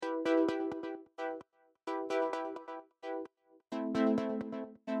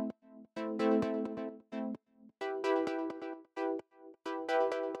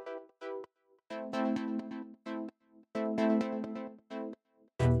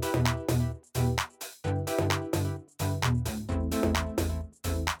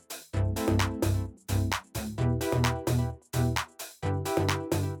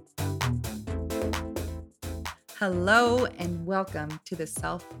Hello and welcome to the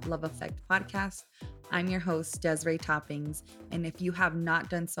Self Love Effect podcast. I'm your host, Desiree Toppings. And if you have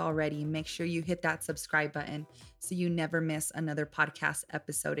not done so already, make sure you hit that subscribe button so you never miss another podcast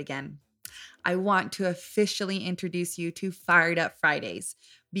episode again. I want to officially introduce you to Fired Up Fridays.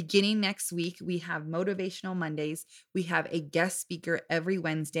 Beginning next week, we have Motivational Mondays. We have a guest speaker every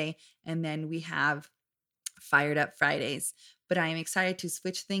Wednesday, and then we have Fired Up Fridays. But I am excited to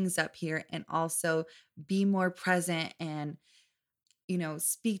switch things up here and also be more present and,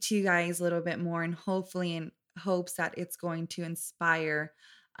 speak to you guys a little bit more and hopefully in hopes that it's going to inspire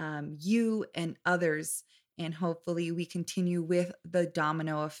you and others. And hopefully we continue with the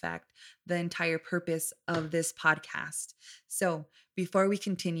domino effect, the entire purpose of this podcast. So before we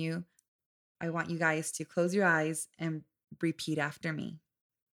continue, I want you guys to close your eyes and repeat after me.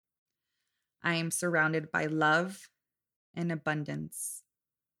 I am surrounded by love and abundance.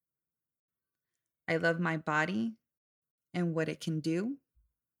 I love my body and what it can do.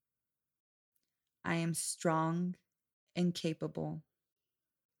 I am strong and capable.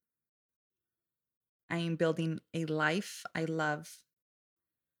 I am building a life I love.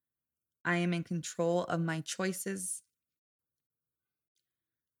 I am in control of my choices.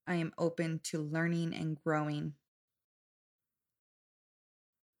 I am open to learning and growing.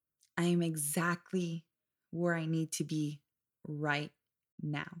 I am exactly where I need to be right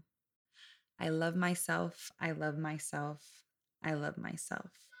now. I love myself. I love myself. I love myself.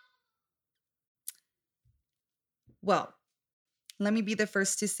 Well, let me be the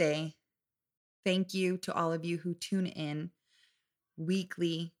first to say thank you to all of you who tune in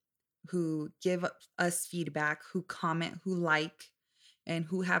weekly, who give us feedback, who comment, who like, and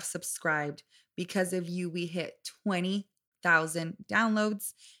who have subscribed. Because of you, we hit 20,000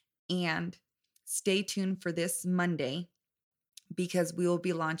 downloads. And stay tuned for this Monday because we will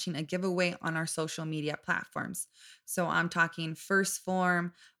be launching a giveaway on our social media platforms. So I'm talking First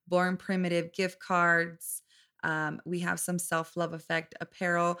Form, Born Primitive gift cards. We have some Self Love Effect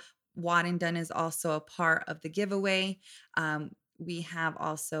apparel. Watt and Done is also a part of the giveaway. We have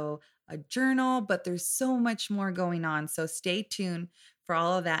also a journal, but there's so much more going on. So stay tuned for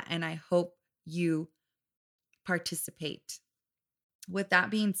all of that. And I hope you participate. With that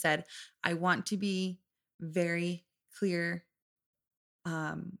being said, I want to be very clear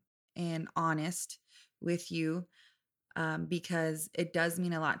and honest with you because it does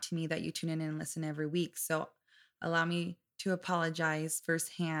mean a lot to me that you tune in and listen every week. So allow me to apologize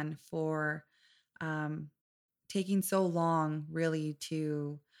firsthand for um, taking so long, really,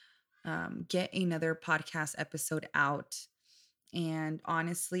 to get another podcast episode out. And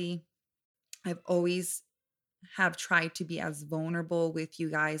honestly, I've always have tried to be as vulnerable with you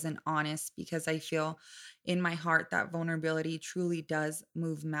guys and honest because I feel in my heart that vulnerability truly does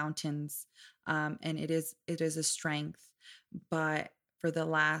move mountains, and it is a strength. But for the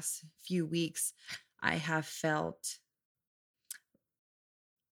last few weeks, I have felt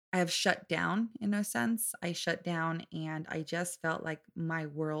I have shut down in a sense. I shut down and I just felt like my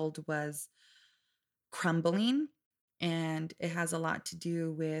world was crumbling. And it has a lot to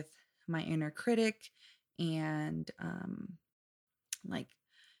do with my inner critic and like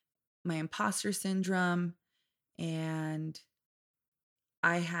my imposter syndrome. And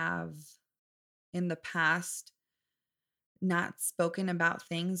I have in the past not spoken about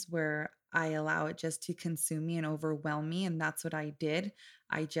things where I allow it just to consume me and overwhelm me. And that's what I did.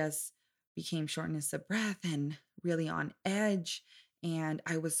 I just became shortness of breath and really on edge. And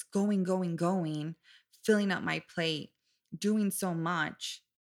I was going, filling up my plate, doing so much.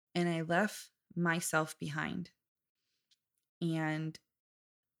 And I left myself behind. And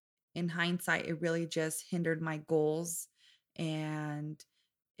in hindsight, it really just hindered my goals and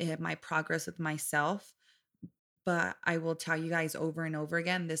my progress with myself. But I will tell you guys over and over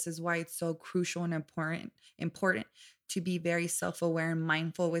again, this is why it's so crucial and important to be very self-aware and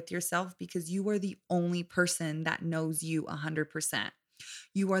mindful with yourself because you are the only person that knows you 100%.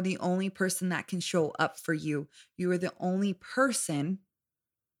 You are the only person that can show up for you. You are the only person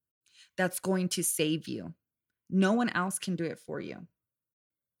that's going to save you. No one else can do it for you.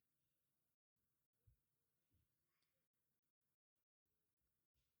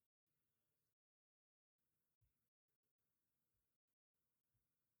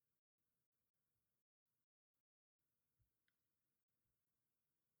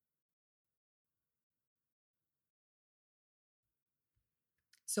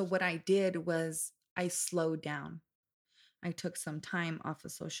 So what I did was I slowed down. I took some time off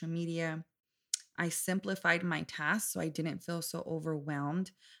of social media. I simplified my tasks so I didn't feel so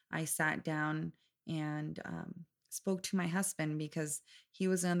overwhelmed. I sat down and spoke to my husband because he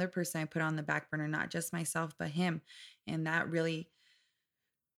was another person I put on the back burner, not just myself, but him. And that really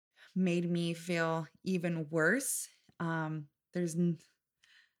made me feel even worse. There's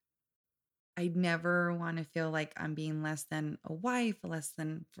I never want to feel like I'm being less than a wife, less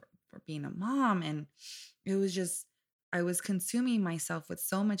than for being a mom. And it was just, I was consuming myself with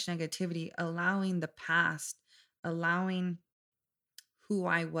so much negativity, allowing the past, allowing who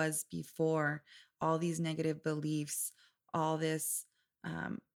I was before, all these negative beliefs, all this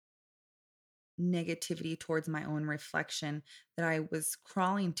um, negativity towards my own reflection that I was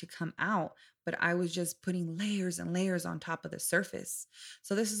crawling to come out, but I was just putting layers and layers on top of the surface.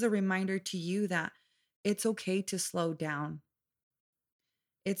 So, this is a reminder to you that it's okay to slow down.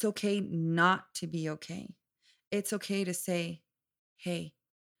 It's okay not to be okay. It's okay to say, hey,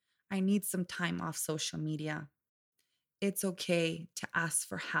 I need some time off social media. It's okay to ask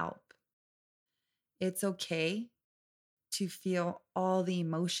for help. It's okay to feel all the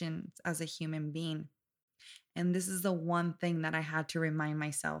emotions as a human being. And this is the one thing that I had to remind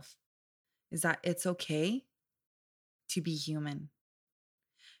myself is that it's okay to be human.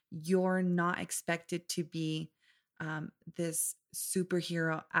 You're not expected to be this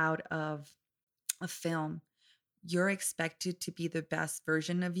superhero out of a film. You're expected to be the best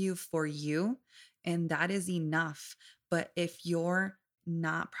version of you for you, and that is enough. But if you're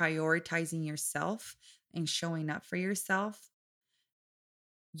not prioritizing yourself and showing up for yourself,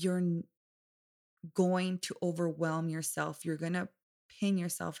 you're going to overwhelm yourself. You're going to pin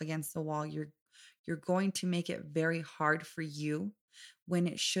yourself against the wall. You're going to make it very hard for you when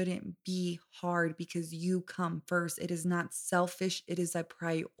it shouldn't be hard because you come first. It is not selfish, it is a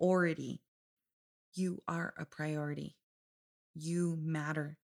priority. You are a priority. You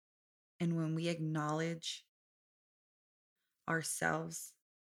matter. And when we acknowledge ourselves,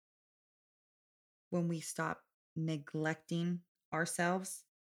 when we stop neglecting ourselves,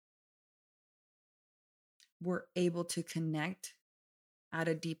 we're able to connect at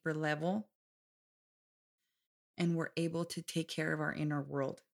a deeper level and we're able to take care of our inner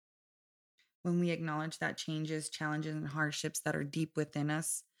world. When we acknowledge that changes, challenges, and hardships that are deep within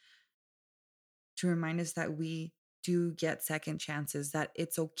us, to remind us that we do get second chances, that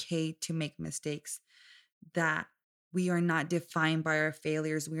it's okay to make mistakes, that we are not defined by our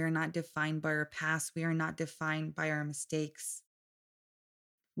failures, we are not defined by our past, we are not defined by our mistakes,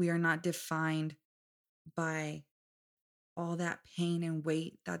 we are not defined by all that pain and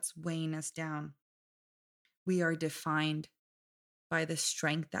weight that's weighing us down. We are defined by the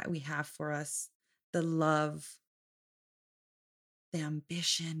strength that we have for us, the love, the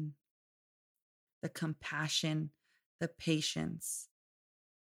ambition, the compassion, the patience,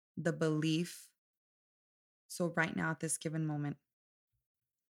 the belief. So, right now, at this given moment,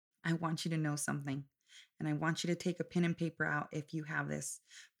 I want you to know something. And I want you to take a pen and paper out if you have this,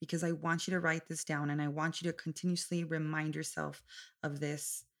 because I want you to write this down and I want you to continuously remind yourself of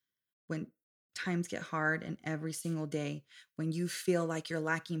this when times get hard and every single day, when you feel like you're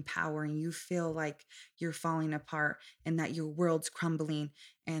lacking power and you feel like you're falling apart and that your world's crumbling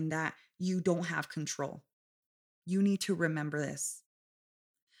and that you don't have control. You need to remember this.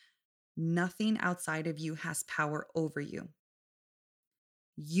 Nothing outside of you has power over you.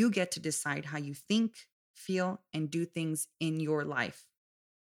 You get to decide how you think, feel, and do things in your life.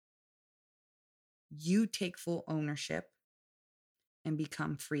 You take full ownership and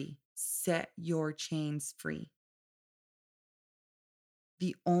become free. Set your chains free.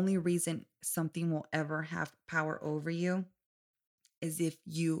 The only reason something will ever have power over you is if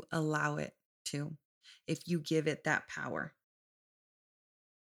you allow it to, if you give it that power.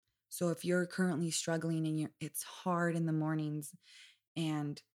 So if you're currently struggling and it's hard in the mornings,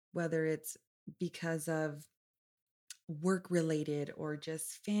 and whether it's because of work related or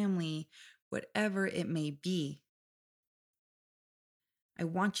just family, whatever it may be, I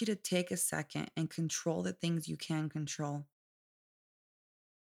want you to take a second and control the things you can control.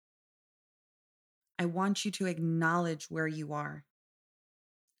 I want you to acknowledge where you are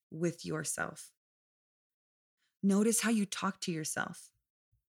with yourself. Notice how you talk to yourself.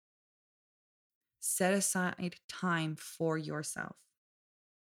 Set aside time for yourself.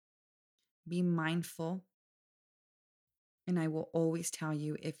 Be mindful. And I will always tell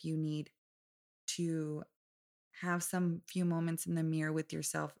you if you need to have some few moments in the mirror with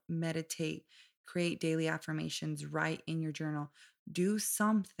yourself, meditate, create daily affirmations, write in your journal, do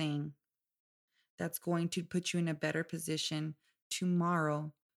something that's going to put you in a better position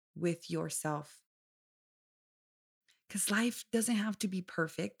tomorrow with yourself. Cuz life doesn't have to be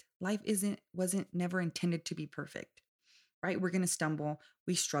perfect. Life isn't wasn't never intended to be perfect. Right? We're going to stumble,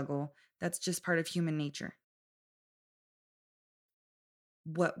 we struggle. That's just part of human nature.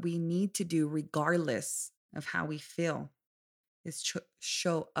 What we need to do, regardless of how we feel, is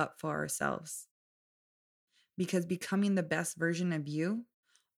show up for ourselves. Because becoming the best version of you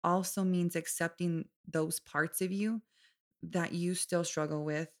also means accepting those parts of you that you still struggle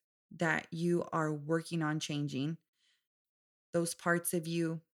with, that you are working on changing, those parts of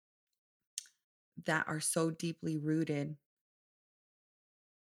you that are so deeply rooted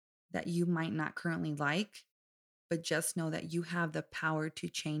that you might not currently like, but just know that you have the power to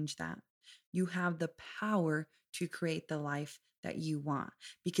change that. You have the power to create the life that you want.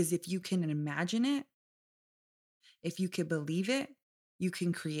 Because if you can imagine it, if you could believe it, you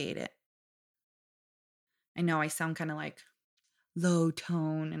can create it. I know I sound kind of like low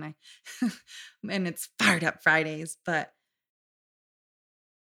tone and I and it's fired up Fridays, but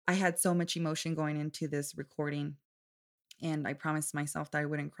I had so much emotion going into this recording and I promised myself that I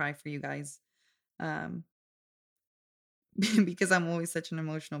wouldn't cry for you guys. Um because I'm always such an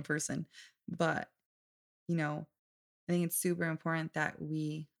emotional person. But, you know, I think it's super important that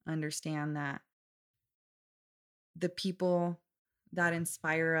we understand that the people that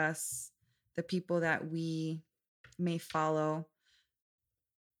inspire us, the people that we may follow,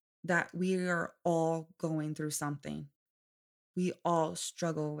 that we are all going through something. We all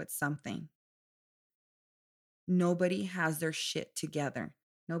struggle with something. Nobody has their shit together.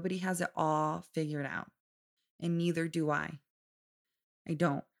 Nobody has it all figured out. And neither do I. I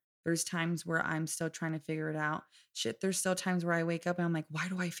don't. There's times where I'm still trying to figure it out. Shit, there's still times where I wake up and I'm like, why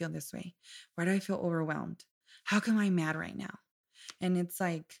do I feel this way? Why do I feel overwhelmed? How come I'm mad right now? And it's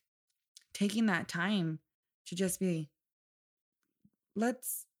like taking that time to just be,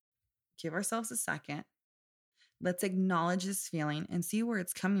 let's give ourselves a second. Let's acknowledge this feeling and see where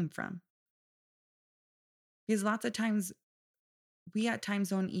it's coming from. Because lots of times we at times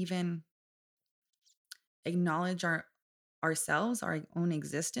don't even acknowledge ourselves, our own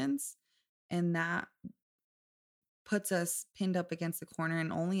existence, and that puts us pinned up against the corner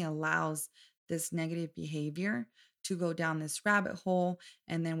and only allows this negative behavior to go down this rabbit hole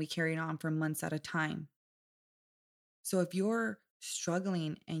and then we carry it on for months at a time. So if you're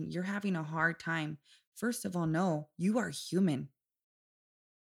struggling and you're having a hard time, first of all, know you are human.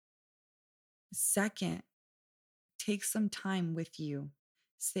 Second, take some time with you.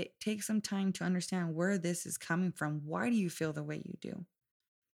 Take some time to understand where this is coming from. Why do you feel the way you do?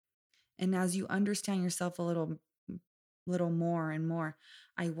 And as you understand yourself a little more and more,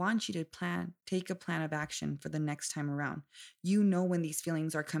 I want you to take a plan of action for the next time around. You know when these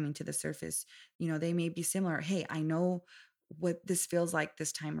feelings are coming to the surface. They may be similar. Hey, I know what this feels like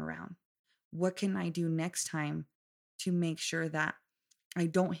this time around. What can I do next time to make sure that I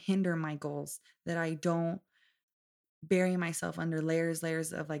don't hinder my goals, that I don't bury myself under layers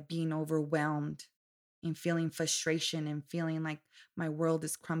of like being overwhelmed and feeling frustration and feeling like my world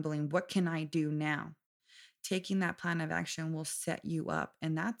is crumbling. What can I do now? Taking that plan of action will set you up.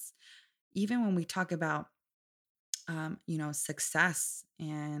 And that's even when we talk about, success.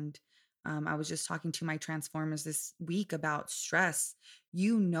 And I was just talking to my transformers this week about stress.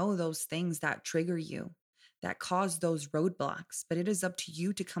 Those things that trigger you, that cause those roadblocks, but it is up to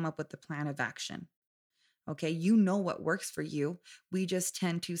you to come up with the plan of action. Okay. You know what works for you. We just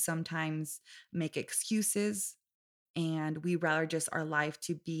tend to sometimes make excuses and we rather just our life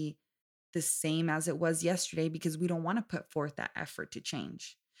to be the same as it was yesterday because we don't want to put forth that effort to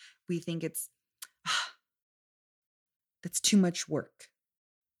change. We think that's too much work.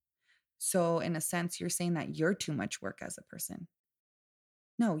 So, in a sense, you're saying that you're too much work as a person.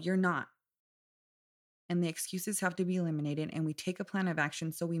 No, you're not. And the excuses have to be eliminated. And we take a plan of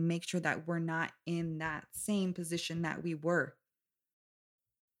action so we make sure that we're not in that same position that we were.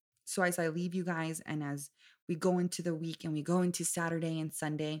 So, as I leave you guys and as we go into the week and we go into Saturday and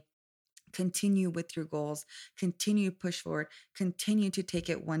Sunday, continue with your goals, continue to push forward, continue to take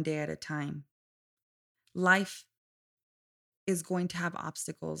it one day at a time. Life is going to have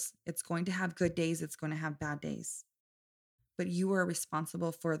obstacles. It's going to have good days, it's going to have bad days. But you are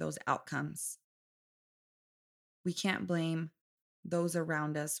responsible for those outcomes. We can't blame those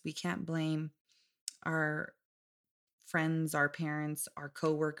around us. We can't blame our friends, our parents, our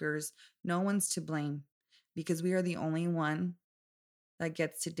coworkers. No one's to blame because we are the only one that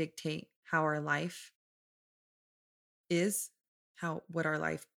gets to dictate how our life is, how what our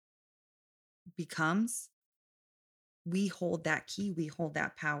life becomes. We hold that key, we hold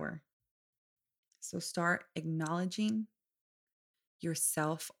that power. So start acknowledging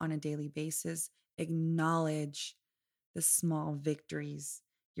yourself on a daily basis. Acknowledge the small victories,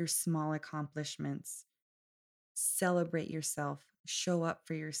 your small accomplishments. Celebrate yourself, show up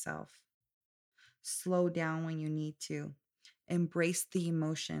for yourself. Slow down when you need to. Embrace the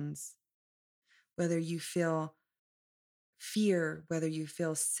emotions, whether you feel fear, whether you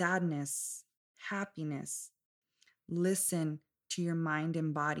feel sadness, happiness. Listen to your mind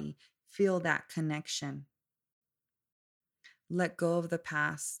and body. Feel that connection. Let go of the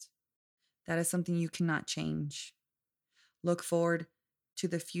past. That is something you cannot change. Look forward to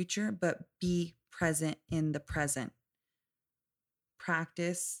the future, but be present in the present.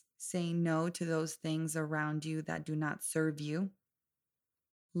 Practice saying no to those things around you that do not serve you.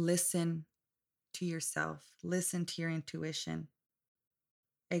 Listen to yourself, listen to your intuition.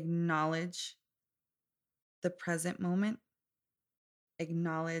 Acknowledge the present moment,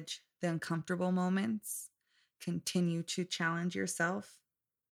 acknowledge the uncomfortable moments, continue to challenge yourself,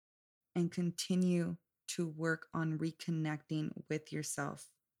 and continue to work on reconnecting with yourself.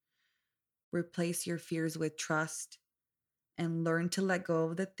 Replace your fears with trust and learn to let go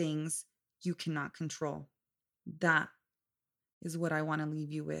of the things you cannot control. That is what I want to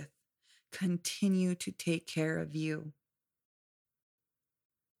leave you with. Continue to take care of you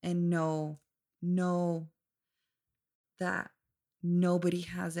and know that nobody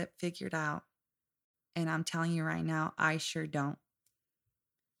has it figured out. And I'm telling you right now, I sure don't.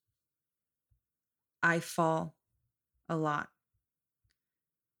 I fall a lot.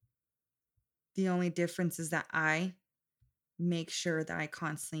 The only difference is that I make sure that I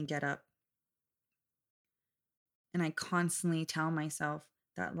constantly get up. And I constantly tell myself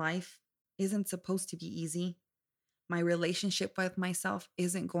that life isn't supposed to be easy. My relationship with myself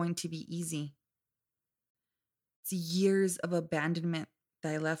isn't going to be easy. It's years of abandonment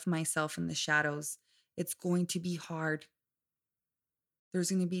that I left myself in the shadows. It's going to be hard.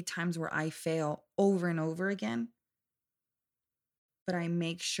 There's going to be times where I fail over and over again, but I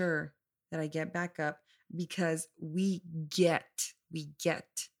make sure that I get back up because we get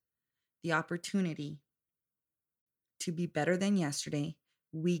the opportunity to be better than yesterday.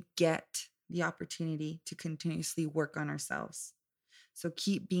 We get the opportunity to continuously work on ourselves. So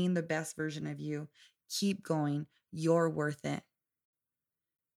keep being the best version of you. Keep going. You're worth it.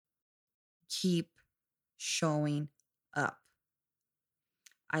 Keep showing up.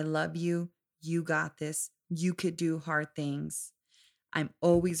 I love you. You got this. You could do hard things. I'm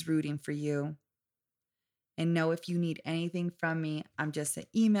always rooting for you. And know if you need anything from me, I'm just an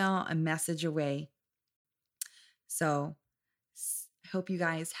email, a message away. So I hope you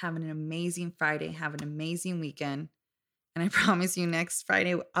guys have an amazing Friday. Have an amazing weekend. And I promise you next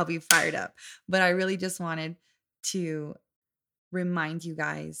Friday, I'll be fired up. But I really just wanted to remind you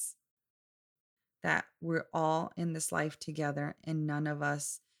guys that we're all in this life together and none of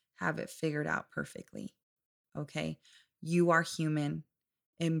us have it figured out perfectly. Okay? You are human.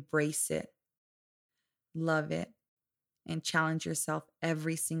 Embrace it, love it, and challenge yourself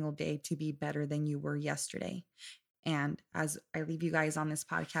every single day to be better than you were yesterday. And as I leave you guys on this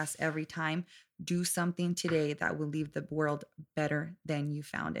podcast every time, do something today that will leave the world better than you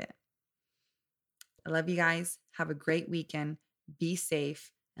found it. I love you guys. Have a great weekend. Be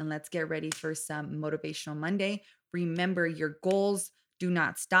safe. And let's get ready for some Motivational Monday. Remember, your goals do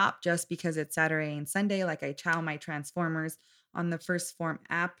not stop just because it's Saturday and Sunday, like I tell my Transformers on the First Form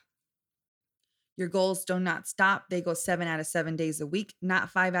app. Your goals do not stop. They go 7 out of 7 days a week, not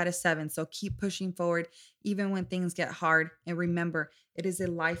 5 out of 7. So keep pushing forward, even when things get hard. And remember, it is a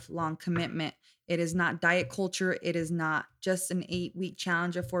lifelong commitment. It is not diet culture. It is not just an 8-week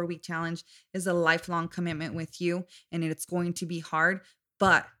challenge, a 4-week challenge. It is a lifelong commitment with you. And it's going to be hard,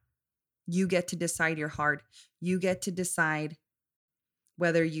 but you get to decide your hard. You get to decide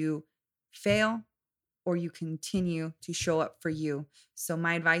whether you fail or you continue to show up for you. So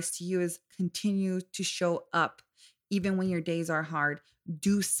my advice to you is continue to show up even when your days are hard.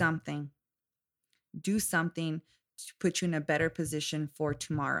 Do something. Do something to put you in a better position for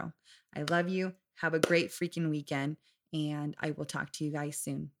tomorrow. I love you. Have a great freaking weekend, and I will talk to you guys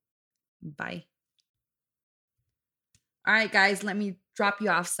soon. Bye. All right, guys, let me drop you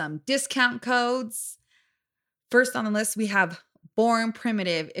off some discount codes. First on the list, we have Born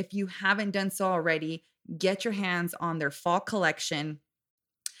Primitive. If you haven't done so already, get your hands on their fall collection.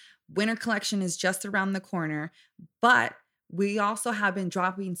 Winter collection is just around the corner, but we also have been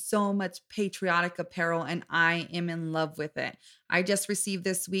dropping so much patriotic apparel, and I am in love with it. I just received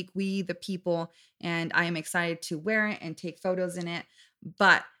this week, We the People, and I am excited to wear it and take photos in it.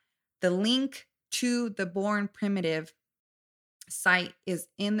 But the link to the Born Primitive site is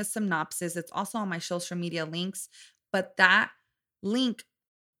in the synopsis. It's also on my social media links, but that link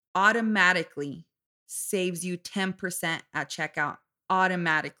automatically saves you 10% at checkout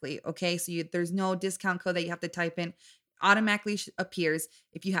automatically. Okay. So there's no discount code that you have to type in. automatically appears.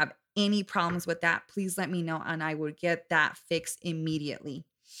 If you have any problems with that, please let me know and I will get that fixed immediately.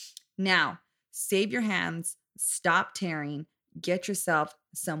 Now, save your hands, stop tearing, get yourself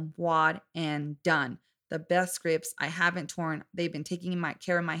some wad and done. The best scripts I haven't torn. They've been taking my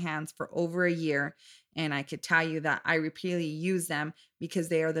care of my hands for over a year. And I could tell you that I repeatedly use them because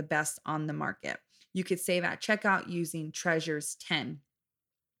they are the best on the market. You could save at checkout using Treasures 10.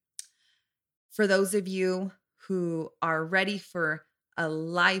 For those of you who are ready for a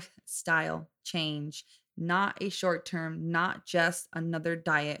lifestyle change, not a short term, not just another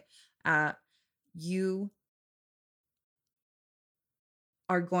diet, uh, you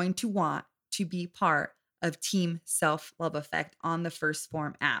are going to want to be part of Team Self Love Effect on the First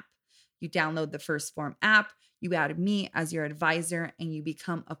Form app. You download the First Form app, you add me as your advisor, and you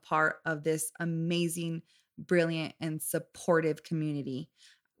become a part of this amazing, brilliant, and supportive community.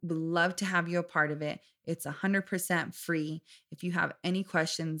 Would love to have you a part of it. It's 100% free. If you have any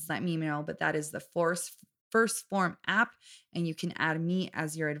questions, let me know. But that is the First Form app, and you can add me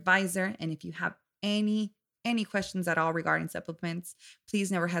as your advisor. And if you have any questions at all regarding supplements,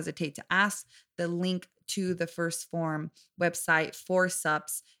 please never hesitate to ask. The link to the First Form website for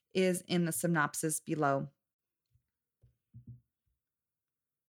SUPs is in the synopsis below.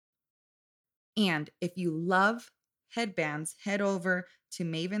 And if you love headbands, head over to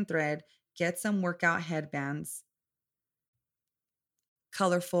Maven Thread, get some workout headbands.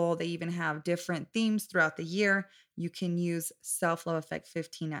 Colorful, they even have different themes throughout the year. You can use Self Love Effect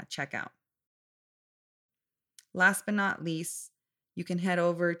 15 at checkout. Last but not least, you can head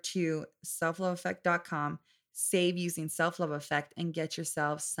over to selfloveeffect.com, save using Self Love Effect, and get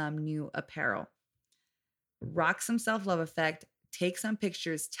yourself some new apparel. Rock some Self Love Effect, take some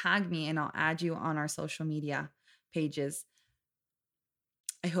pictures, tag me, and I'll add you on our social media pages.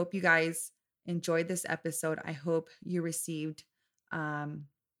 I hope you guys enjoyed this episode. I hope you received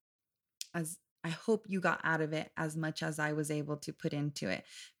as I hope you got out of it as much as I was able to put into it,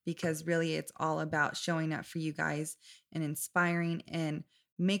 because really it's all about showing up for you guys and inspiring and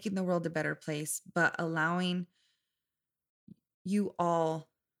making the world a better place, but allowing you all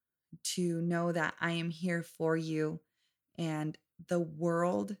to know that I am here for you, and the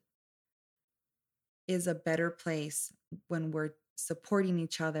world is a better place when we're supporting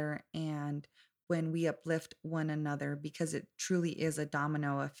each other and when we uplift one another, because it truly is a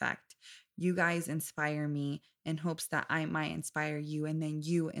domino effect. You guys inspire me in hopes that I might inspire you, and then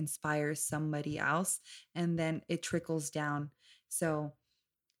you inspire somebody else, and then it trickles down. So,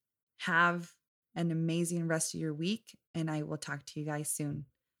 have an amazing rest of your week, and I will talk to you guys soon.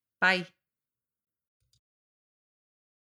 Bye.